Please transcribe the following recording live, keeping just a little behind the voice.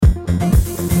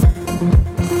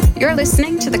You're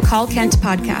listening to the Call Kent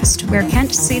podcast, where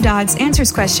Kent C. Dodds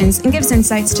answers questions and gives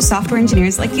insights to software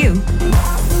engineers like you.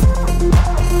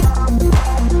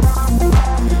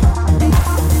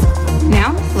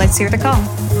 Now, let's hear the call.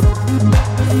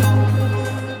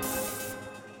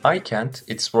 Hi Kent,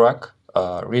 it's Burak.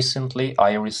 Recently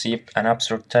I received an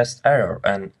absurd test error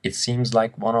and it seems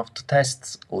like one of the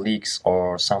tests leaks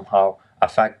or somehow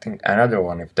affecting another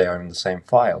one if they are in the same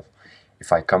file.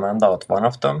 If I comment out one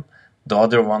of them, the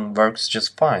other one works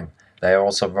just fine. They are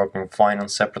also working fine on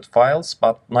separate files,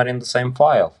 but not in the same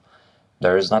file.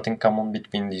 There is nothing common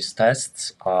between these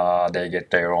tests. They get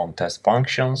their own test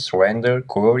functions, render,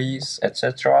 queries,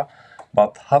 etc.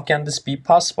 But how can this be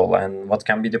possible and what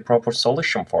can be the proper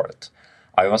solution for it?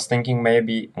 I was thinking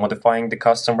maybe modifying the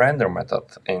custom render method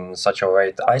in such a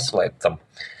way to isolate them.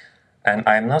 And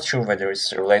I'm not sure whether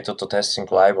it's related to testing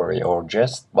library or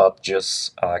just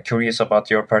curious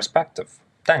about your perspective.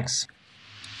 Thanks.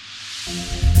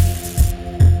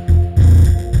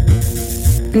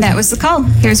 That was the call.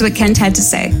 Here's what Kent had to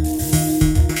say.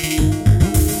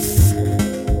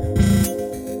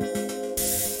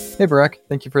 Hey, Burak.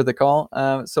 Thank you for the call.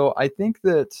 So I think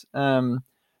that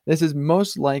this is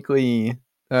most likely,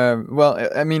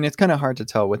 it's kind of hard to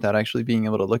tell without actually being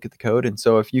able to look at the code. And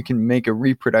so if you can make a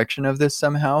reproduction of this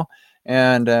somehow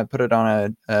and put it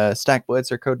on a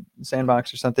StackBlitz or Code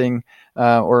Sandbox or something,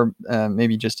 or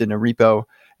maybe just in a repo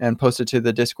and post it to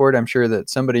the Discord, I'm sure that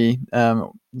somebody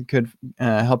could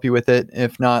help you with it.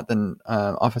 If not, then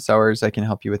office hours, I can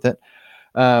help you with it.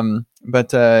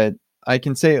 But I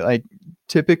can say,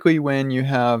 typically when you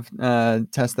have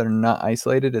tests that are not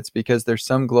isolated, it's because there's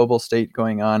some global state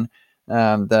going on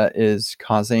that is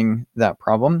causing that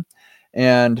problem.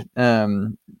 And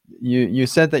you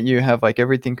said that you have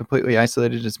everything completely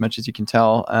isolated as much as you can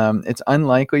tell. It's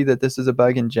unlikely that this is a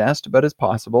bug in Jest, but it's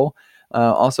possible.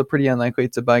 Also pretty unlikely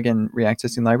it's a bug in React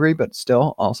Testing Library, but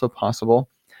still also possible.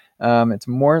 It's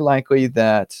more likely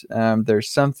that there's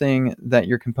something that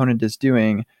your component is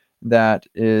doing that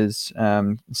is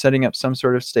setting up some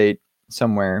sort of state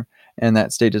somewhere, and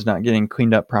that state is not getting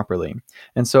cleaned up properly.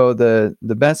 And so the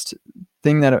best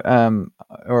thing that,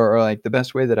 the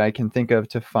best way that I can think of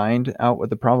to find out what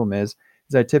the problem is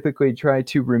I typically try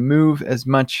to remove as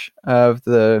much of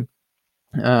the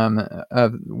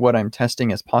of what I'm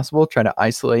testing as possible, try to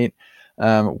isolate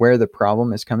where the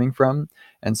problem is coming from.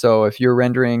 And so if you're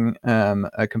rendering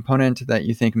a component that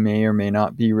you think may or may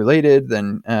not be related,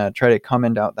 then try to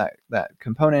comment out that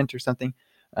component or something.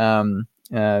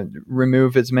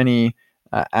 Remove as many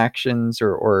actions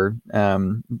or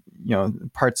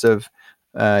parts of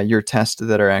your test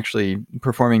that are actually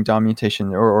performing DOM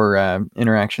mutation or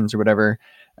interactions or whatever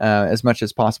as much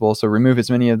as possible. So remove as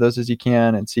many of those as you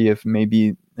can and see if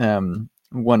maybe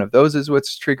one of those is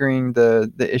what's triggering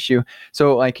the issue.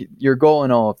 So your goal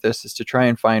in all of this is to try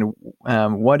and find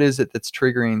what is it that's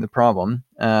triggering the problem.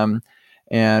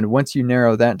 And once you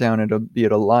narrow that down, it'll be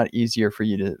a lot easier for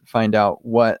you to find out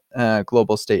what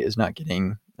global state is not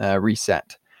getting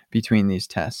reset between these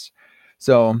tests.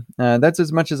 So that's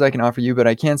as much as I can offer you, but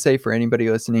I can say for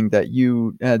anybody listening that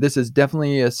this is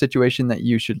definitely a situation that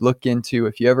you should look into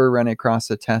if you ever run across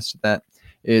a test that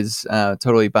is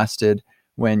totally busted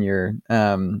when you're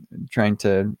trying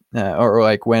to,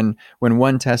 when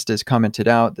one test is commented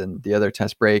out, then the other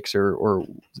test breaks or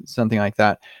something like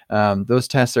that. Those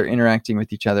tests are interacting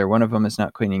with each other. One of them is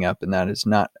not cleaning up, and that is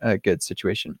not a good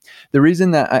situation. The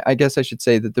reason that, I guess I should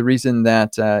say that the reason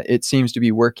that it seems to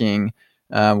be working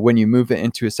when you move it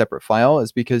into a separate file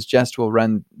is because Jest will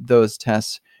run those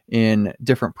tests in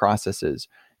different processes.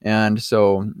 And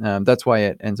so that's why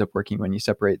it ends up working when you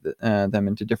separate them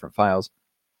into different files.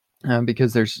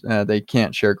 Because they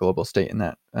can't share global state in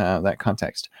that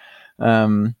context.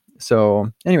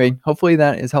 So anyway, hopefully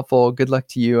that is helpful. Good luck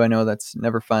to you. I know that's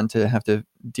never fun to have to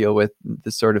deal with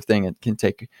this sort of thing. It can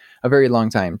take a very long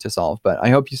time to solve, but I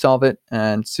hope you solve it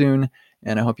soon,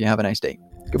 and I hope you have a nice day.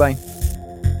 Goodbye.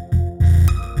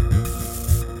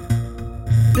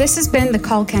 This has been the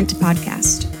Call Kent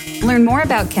podcast. Learn more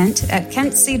about Kent at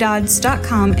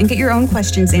kentcdodds.com and get your own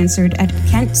questions answered at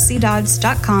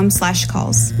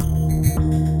kentcdodds.com/calls.